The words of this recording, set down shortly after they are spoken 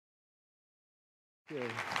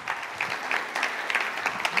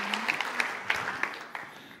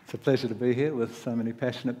It's a pleasure to be here with so many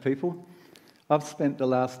passionate people. I've spent the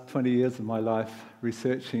last 20 years of my life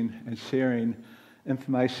researching and sharing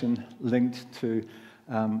information linked to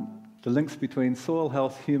the links between soil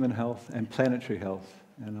health, human health, and planetary health,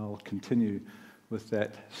 and I'll continue with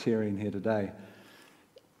that sharing here today.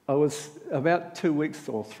 I was about 2 weeks,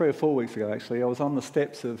 or 3 or 4 weeks ago actually, I was on the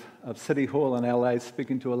steps of City Hall in LA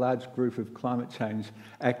speaking to a large group of climate change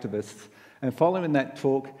activists. And following that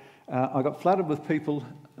talk, I got flooded with people,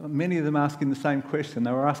 many of them asking the same question.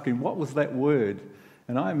 They were asking, what was that word?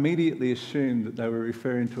 And I immediately assumed that they were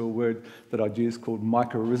referring to a word that I'd used called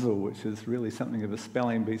mycorrhizal, which is really something of a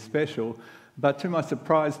spelling bee special. But to my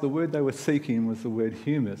surprise, the word they were seeking was the word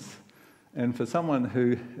humus. And for someone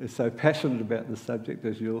who is so passionate about this subject,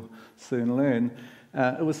 as you'll soon learn,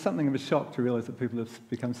 it was something of a shock to realise that people have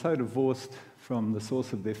become so divorced from the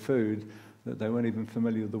source of their food that they weren't even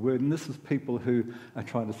familiar with the word. And this is people who are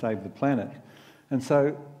trying to save the planet. And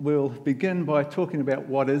so we'll begin by talking about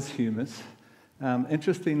what is humus.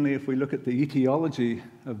 Interestingly, if we look at the etiology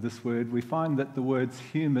of this word, we find that the words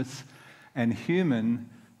humus and human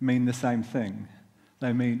mean the same thing.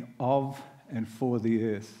 They mean of and for the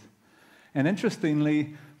earth. And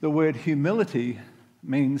interestingly, the word humility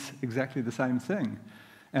means exactly the same thing.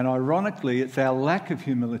 And ironically, it's our lack of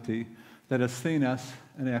humility that has seen us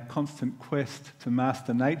in our constant quest to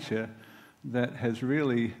master nature that has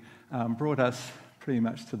really brought us pretty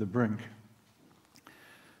much to the brink.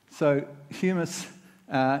 So humus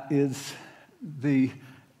it's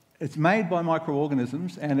made by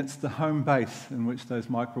microorganisms, and it's the home base in which those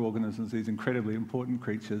microorganisms, these incredibly important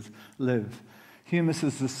creatures, live. Humus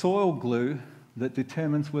is the soil glue that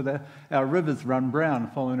determines whether our rivers run brown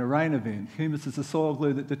following a rain event. Humus is the soil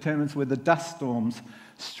glue that determines whether dust storms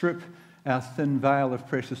strip our thin veil of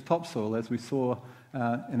precious topsoil, as we saw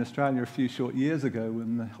in Australia a few short years ago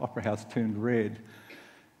when the Opera House turned red.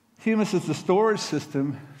 Humus is the storage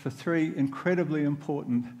system for 3 incredibly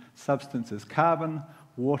important substances: carbon,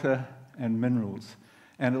 water, and minerals.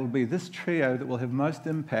 And it will be this trio that will have most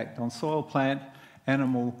impact on soil, plant,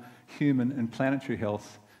 animal, human, and planetary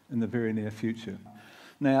health in the very near future.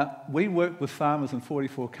 Now, we work with farmers in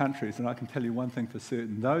 44 countries, and I can tell you one thing for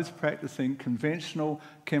certain: those practicing conventional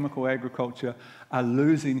chemical agriculture are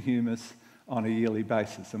losing humus on a yearly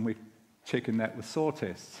basis, and we're checking that with soil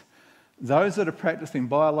tests. Those that are practicing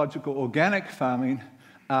biological organic farming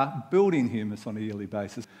are building humus on a yearly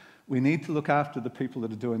basis. We need to look after the people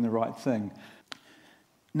that are doing the right thing.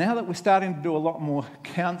 Now that we're starting to do a lot more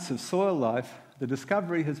counts of soil life, the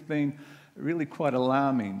discovery has been really quite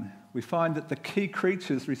alarming. We find that the key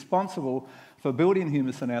creatures responsible for building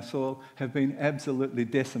humus in our soil have been absolutely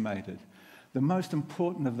decimated. The most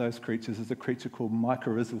important of those creatures is a creature called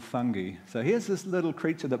mycorrhizal fungi. So here's this little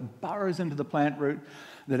creature that burrows into the plant root,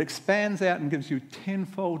 that expands out and gives you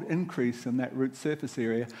 10-fold increase in that root surface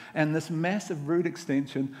area, and this massive root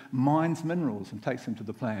extension mines minerals and takes them to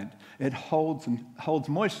the plant. It holds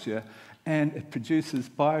moisture, and it produces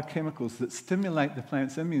biochemicals that stimulate the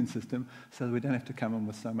plant's immune system so that we don't have to come in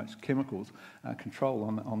with so much chemicals control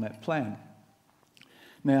on that plant.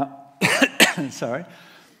 Now, sorry,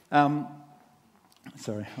 I'll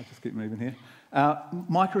just keep moving here.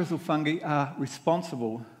 Mycorrhizal fungi are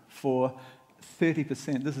responsible for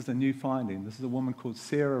 30%. This is a new finding. This is a woman called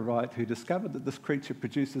Sarah Wright who discovered that this creature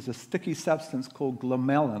produces a sticky substance called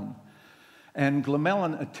glomalin. And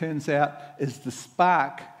glomalin, it turns out, is the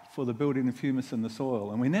spark for the building of humus in the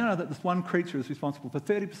soil. And we now know that this one creature is responsible for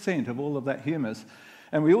 30% of all of that humus.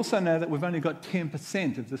 And we also know that we've only got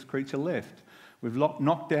 10% of this creature left. We've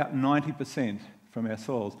knocked out 90% from our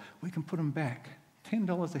soils. We can put them back.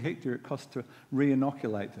 $10 a hectare it costs to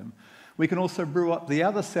re-inoculate them. We can also brew up the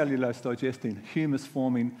other cellulose-digesting,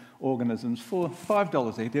 humus-forming organisms for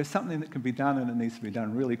 $5 a hectare, something that can be done, and it needs to be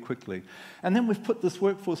done really quickly. And then we've put this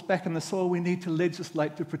workforce back in the soil. We need to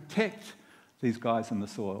legislate to protect these guys in the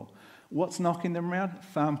soil. What's knocking them around?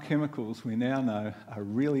 Farm chemicals, we now know, are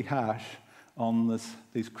really harsh on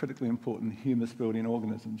these critically important humus-building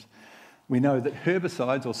organisms. We know that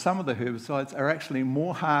herbicides, or some of the herbicides, are actually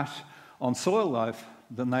more harsh on soil life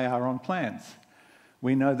than they are on plants.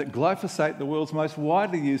 We know that glyphosate, the world's most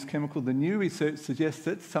widely used chemical, the new research suggests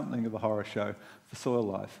it's something of a horror show for soil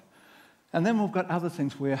life. And then we've got other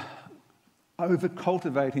things where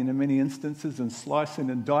over-cultivating in many instances and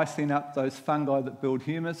slicing and dicing up those fungi that build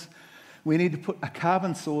humus. We need to put a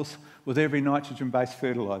carbon source with every nitrogen-based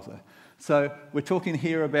fertiliser. So we're talking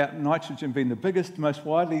here about nitrogen being the biggest, most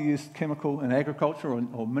widely used chemical in agriculture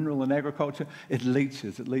or mineral in agriculture. It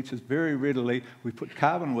leaches very readily. We put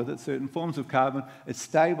carbon with it, certain forms of carbon. It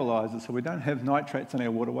stabilises, so we don't have nitrates in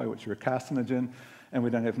our waterway, which are a carcinogen, and we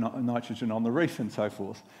don't have nitrogen on the reef and so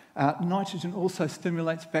forth. Nitrogen also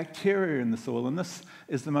stimulates bacteria in the soil, and this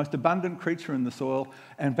is the most abundant creature in the soil,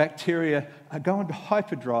 and bacteria go into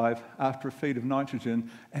hyperdrive after a feed of nitrogen,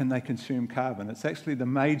 and they consume carbon. It's actually the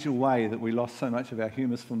major way that we lost so much of our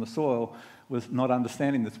humus from the soil, was not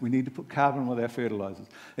understanding this. We need to put carbon with our fertilisers.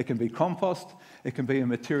 It can be compost, it can be a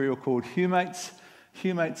material called humates.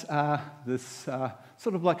 Humates are this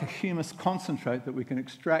sort of like a humus concentrate that we can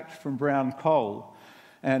extract from brown coal.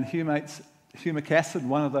 And humates, humic acid,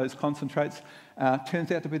 one of those concentrates,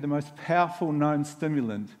 turns out to be the most powerful known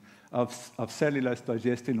stimulant of cellulose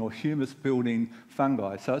digesting or humus-building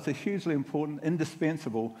fungi. So it's a hugely important,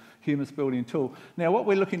 indispensable humus-building tool. Now, what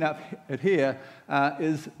we're looking at here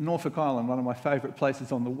is Norfolk Island, one of my favourite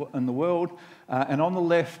places in the world. And on the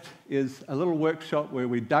left is a little workshop where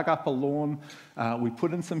we dug up a lawn, we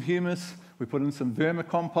put in some humus, we put in some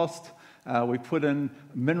vermicompost, we put in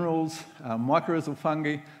minerals, mycorrhizal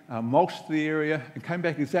fungi, mulched the area, and came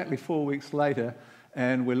back exactly 4 weeks later,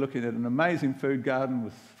 and we're looking at an amazing food garden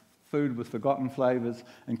with food with forgotten flavours,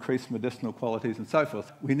 increased medicinal qualities, and so forth.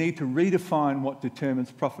 We need to redefine what determines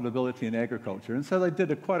profitability in agriculture. And so they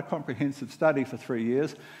did quite a comprehensive study for 3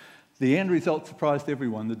 years. The end result surprised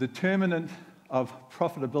everyone. The determinant of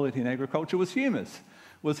profitability in agriculture was humus,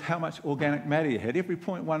 was how much organic matter you had. Every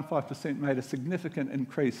 0.15% made a significant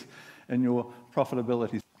increase in your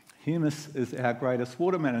profitability. Humus is our greatest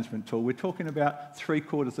water management tool. We're talking about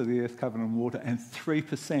 3/4 of the earth covered in water, and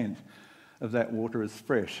 3% of that water is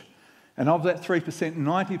fresh. And of that 3%,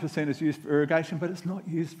 90% is used for irrigation, but it's not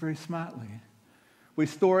used very smartly. We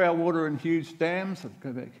store our water in huge dams. I'll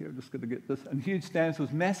go back here, I'm just going to get this. In huge dams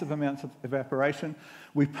with massive amounts of evaporation.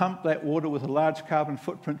 We pump that water with a large carbon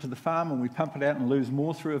footprint to the farm, and we pump it out and lose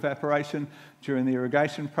more through evaporation during the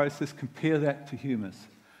irrigation process. Compare that to humus.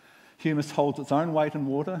 Humus holds its own weight in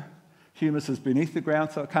water. Humus is beneath the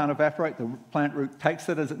ground, so it can't evaporate. The plant root takes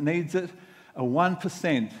it as it needs it. A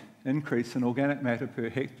 1% increase in organic matter per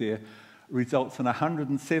hectare results in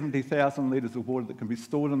 170,000 litres of water that can be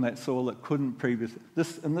stored in that soil that couldn't previously.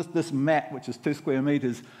 This mat, which is 2 square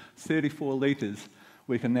metres, 34 litres,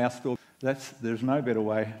 we can now store. There's no better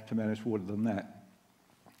way to manage water than that.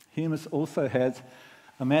 Humus also has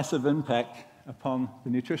a massive impact upon the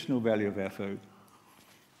nutritional value of our food.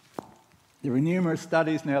 There are numerous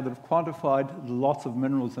studies now that have quantified lots of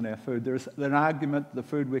minerals in our food. There's an argument the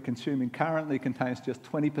food we're consuming currently contains just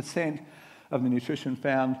 20% of the nutrition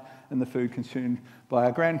found in the food consumed by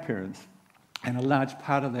our grandparents. And a large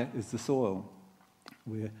part of that is the soil.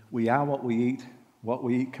 We are what we eat. What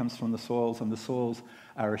we eat comes from the soils, and the soils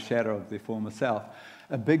are a shadow of their former self.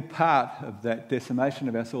 A big part of that decimation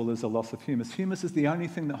of our soil is the loss of humus. Humus is the only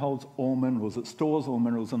thing that holds all minerals. It stores all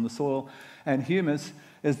minerals in the soil, and humus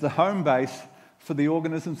is the home base for the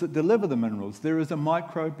organisms that deliver the minerals. There is a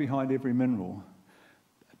microbe behind every mineral.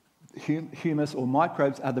 Humus or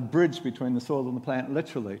microbes are the bridge between the soil and the plant,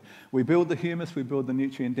 literally. We build the humus, we build the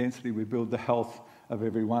nutrient density, we build the health of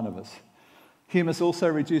every one of us. Humus also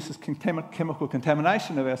reduces chemical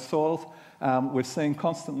contamination of our soils. We're seeing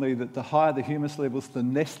constantly that the higher the humus levels, the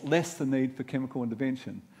less the need for chemical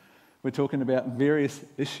intervention. We're talking about various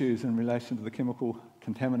issues in relation to the chemical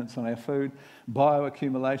contaminants on our food.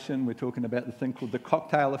 Bioaccumulation, we're talking about the thing called the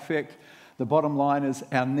cocktail effect. The bottom line is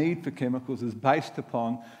our need for chemicals is based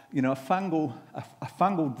upon, a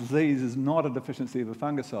fungal disease is not a deficiency of a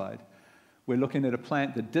fungicide. We're looking at a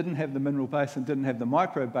plant that didn't have the mineral base and didn't have the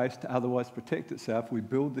microbe base to otherwise protect itself. We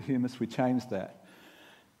build the humus, we change that.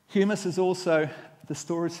 Humus is also the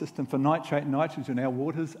storage system for nitrate and nitrogen. Our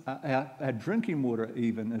waters, our drinking water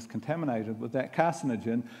even, is contaminated with that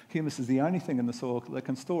carcinogen. Humus is the only thing in the soil that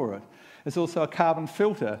can store it. It's also a carbon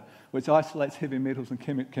filter, which isolates heavy metals and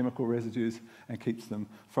chemical residues and keeps them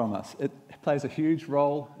from us. It plays a huge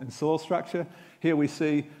role in soil structure. Here we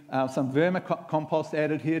see some vermicompost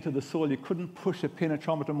added here to the soil. You couldn't push a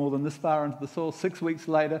penetrometer more than this far into the soil. 6 weeks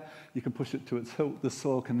later, you can push it to its hilt. The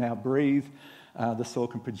soil can now breathe. The soil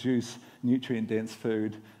can produce nutrient-dense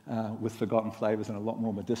food with forgotten flavours and a lot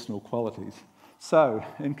more medicinal qualities. So,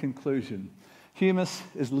 in conclusion, humus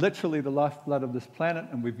is literally the lifeblood of this planet,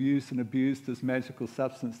 and we've used and abused this magical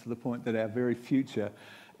substance to the point that our very future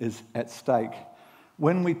is at stake.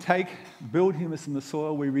 When we build humus in the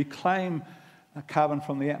soil, we reclaim carbon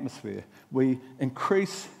from the atmosphere. We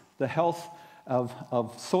increase the health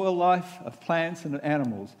of soil life, of plants and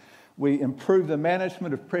animals. We improve the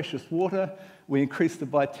management of precious water. We increase the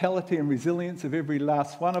vitality and resilience of every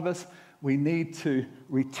last one of us. We need to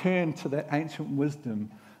return to that ancient wisdom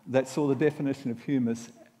that saw the definition of humus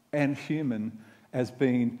and human as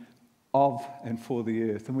being of and for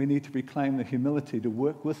the earth. And we need to reclaim the humility to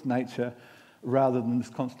work with nature rather than this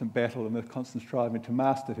constant battle and the constant striving to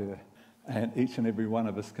master her. And each and every one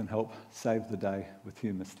of us can help save the day with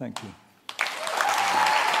humus. Thank you.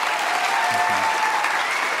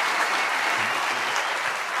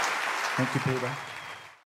 Thank you, Peter.